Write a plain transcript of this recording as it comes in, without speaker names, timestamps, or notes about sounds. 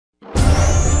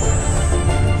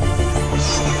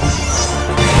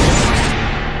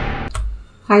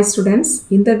Hi students,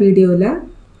 in the video la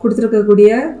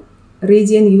kuduthirukkudiya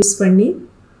region use panni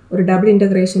ஒரு double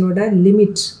integration oda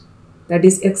limit, that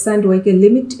is x and y ke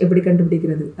limit eppadi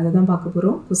kandupidikirathu adha dhaan paaka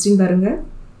porom. Question parunga,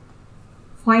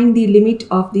 find the limit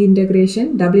of the integration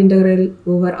double integral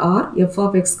over r f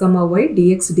of x comma y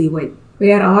dx dy,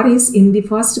 where r is in the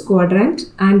first quadrant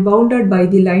and bounded by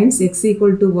the lines x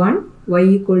equal to 1, y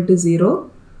equal to 0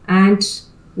 and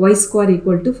y square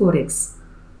equal to 4x.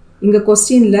 In the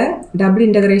question la double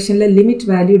integration la limit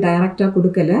value direct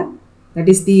kudukala, that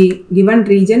is the given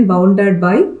region bounded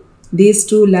by these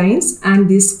two lines and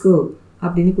this curve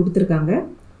அப்படினு கொடுத்திருக்காங்க.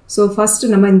 So first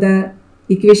நம்ம இந்த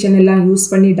equation எல்லாம் use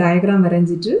பண்ணி diagram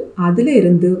வரைஞ்சிட்டு அதில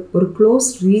இருந்து ஒரு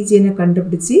closed region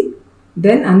கண்டுபிடிச்சி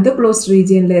then அந்த closed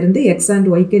regionல இருந்து x and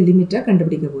y க்கு லிமிட்ட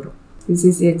கண்டுபிடிக்க போறோம். This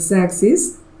is x axis,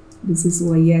 this is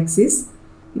y axis.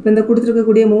 இப்போ இந்த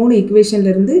கொடுத்திருக்கக்கூடிய மூணு equationல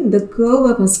இருந்து இந்த curve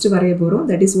first வரைய போறோம்.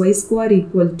 That is y square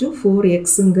equal to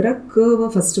 4xங்கற curve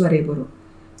first வரைய போறோம்.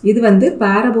 இது வந்து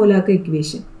parabola-க்கு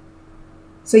equation.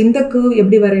 So இந்த curve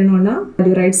எப்படி வரையணும்னா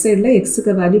right sideல x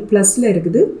க்கு value plusல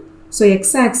இருக்குது. So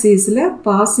x axisல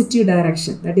positive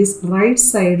direction, that is right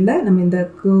sideல நம்ம இந்த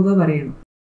curve வரையணும்.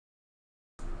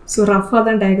 So rough-ஆ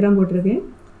தான் diagram போட்டுருக்கேன்.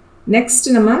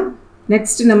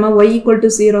 Next நம்ம y equal to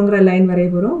 0ங்கற லைன் வரைய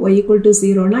போறோம். y equal to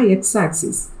 0 னா x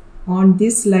axis. On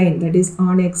this line, that is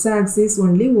on x axis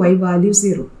only y value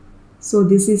 0. So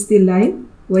this is the line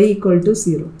y equal to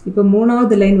 0. இப்போ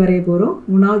மூணாவது line வரைய போறோம்.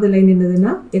 மூணாவது லைன்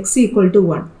என்னதுன்னா x equal to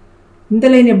 1. இந்த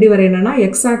லைன் எப்படி வரையணும்னா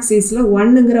x axisல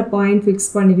 1ங்கற பாயிண்ட்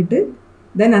ஃபிக்ஸ் பண்ணிக்கிட்டு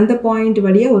then அந்த பாயிண்ட்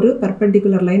வழியா ஒரு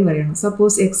perpendicular லைன் வரையணும்.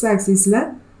 சப்போஸ் x axisல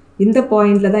இந்த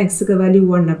பாயிண்ட்ல தான் x க்கு வேல்யூ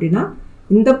 1 அப்படினா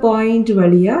இந்த பாயிண்ட்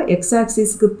வழியா x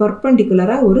axisக்கு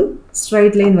perpendicular-ஆ ஒரு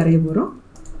straight line வரைய போறோம்.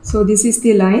 So this is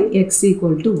the line x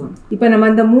equal to 1. இப்போ நம்ம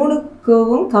அந்த மூணு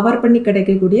curve-ம் கவர் பண்ணி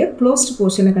கிடைக்கக்கூடிய closed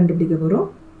portion-ஐ கண்டுபிடிக்க போறோம்.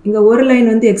 இங்க ஒரு லைன்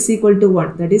வந்து x equal to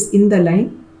 1, that is இந்த லைன்.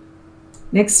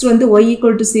 நெக்ஸ்ட் வந்து y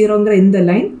equal to 0ங்கற இந்த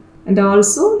லைன் and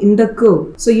also இந்த curve.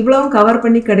 So இவ்வளவும் கவர்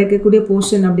பண்ணி கிடைக்கக்கூடிய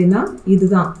portion அப்படினா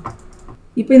இதுதான்.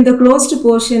 இப்போ இந்த closed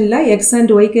portionல x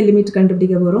and y க்கு லிமிட்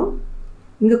கண்டுபிடிக்க போறோம்.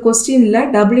 இங்க क्वेश्चनல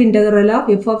double integral of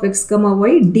f of x,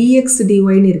 y dx dy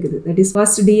ன்னு இருக்குது. That is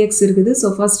first dx இருக்குது. So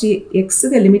first x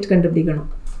க்கு லிமிட் கண்டுபிடிக்கணும்.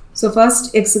 So first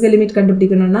x க்கு லிமிட்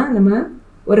கண்டுபிடிக்கணும்னா நம்ம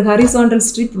ஒரு horizontal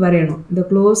strip வரையணும். இந்த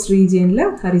closed regionல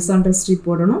horizontal strip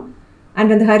போடணும். And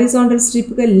அந்த horizontal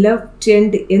stripக்கு left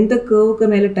end எந்த curveக்கு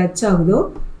மேல டச் ஆகுதோ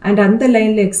and அந்த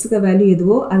லைன்ல x க்கு வேல்யூ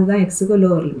எதுவோ அதுதான் x க்கு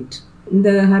lower limit.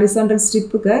 இந்த horizontal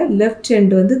stripக்கு left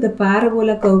end வந்து the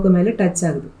parabola curveக்கு மேல டச்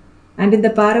ஆகுது. And இந்த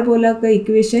parabola-க்கு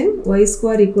equation y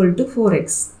square equal to 4x.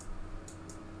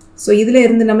 So இதுல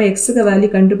இருந்து நம்ம x க்கு வேல்யூ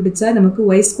கண்டுபிடிச்சா நமக்கு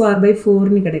y square by 4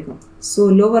 ன்னு கிடைக்கும். So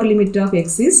lower limit of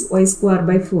x is y square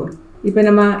by 4. இப்போ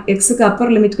நம்ம x க்கு upper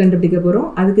limit கண்டுபிடிக்க போறோம்.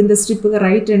 அதுக்கு இந்த ஸ்ட்ரிப்புக்கு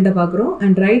ரைட் எண்ட பார்க்கறோம்.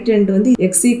 and ரைட் எண்ட் வந்து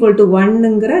x equal to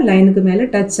 1ங்கற லைனுக்கு மேல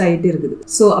டச் ஆயிட்டு இருக்குது.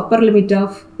 So upper limit of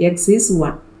x is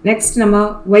 1. Next நம்ம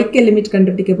y க்கு லிமிட்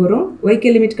கண்டுபிடிக்க போறோம். y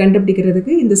க்கு லிமிட்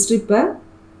கண்டுபிடிக்கிறதுக்கு இந்த ஸ்ட்ரிப்பை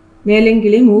மேலேயும்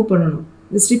கீழே மூவ் பண்ணணும்.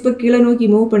 இந்த ஸ்ட்ரிப்பை கீழே நோக்கி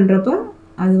மூவ் பண்றப்ப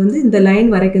அது வந்து இந்த லைன்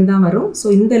வரைக்கும் தான் வரும். So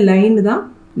இந்த லைன் தான்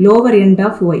lower end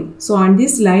of y. So on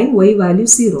this line y value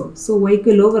 0. So y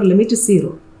க்கு lower limit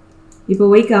 0. இப்போ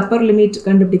y க்கு upper limit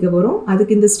கண்டுபிடிக்க போறோம்.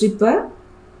 அதுக்கு இந்த ஸ்ட்ரிப்பை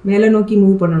மேலே நோக்கி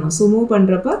மூவ் பண்ணணும். So மூவ்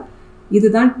பண்றப்ப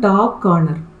இதுதான் டாப்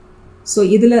கார்னர். So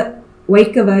இதுல y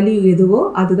க்கு வேல்யூ எதுவோ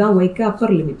அதுதான் y க்கு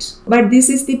upper limit. But this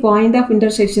is the point of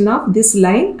intersection of this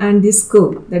line and this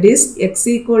curve. That is x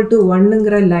equal to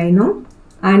 1ங்கற லைனும்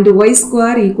and y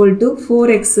square equal to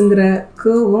 4xங்கற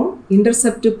curve-ம்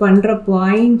intercept பண்ற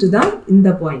point தான் இந்த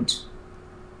point.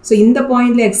 So இந்த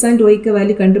பாயிண்ட்ல x and y க்கு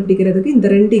value கண்டுபிடிக்கிறதுக்கு இந்த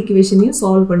ரெண்டு ஈக்குவேஷனையும்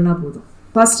சால்வ் பண்ணா போதும்.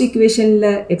 ஃபர்ஸ்ட் ஈக்குவேஷன்ல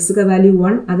x க்கு வேல்யூ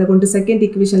 1, அத கொண்டு செகண்ட்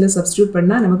ஈக்குவேஷன்ல சப்ஸ்டிட்யூட்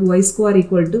பண்ணா நமக்கு y square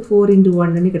equal to 4 into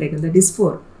 1 ன்னு கிடைக்கும். That is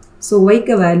 4. So y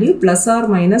க்கு value plus or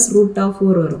minus root of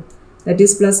 4 வரும். That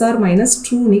is plus or minus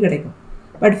 2 ன்னு கிடைக்கும்.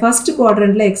 பட் ஃபர்ஸ்ட்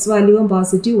குவாட்ரண்ட்ல x வேல்யூவும்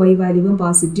பாசிட்டிவ், y வேல்யூவும்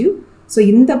பாசிட்டிவ். So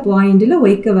இந்த பாயிண்ட்ல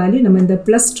y க்கு வேல்யூ நம்ம இந்த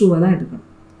 +2 தான் எடுக்கணும்.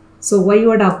 So y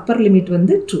ஓட upper limit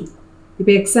வந்து 2.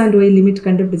 இப்போ x and y லிமிட்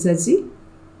கண்டுபிடிச்சாச்சு.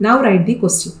 Now write the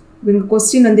question. இந்த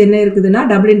question வந்து என்ன இருக்குதுன்னா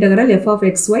double integral f of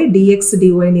xy dx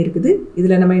dy ன்னு இருக்குது.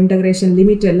 இதுல நம்ம இன்டகிரேஷன்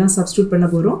லிமிட் எல்லாம் சப்ஸ்டிட்யூட் பண்ண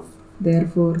போறோம்.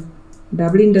 Therefore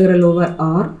double integral over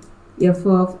r f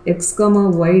of x,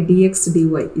 y dx dy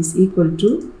is equal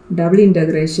to double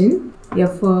integration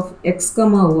f of x,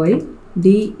 y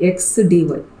dx dy.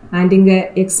 And இங்க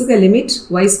x க்கு limit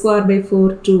y square by 4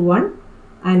 to 1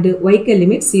 and y க்கு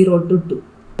limit 0 to 2.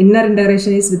 Inner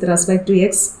integration is with respect to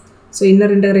x. So inner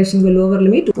integration will lower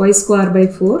limit y square by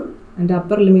 4 and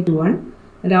upper limit 1,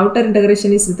 and outer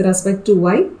integration is with respect to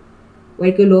y.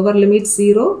 Y க்கு lower limit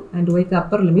 0 and y க்கு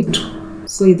upper limit 2.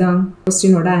 So இதான்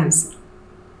question ஓட answer.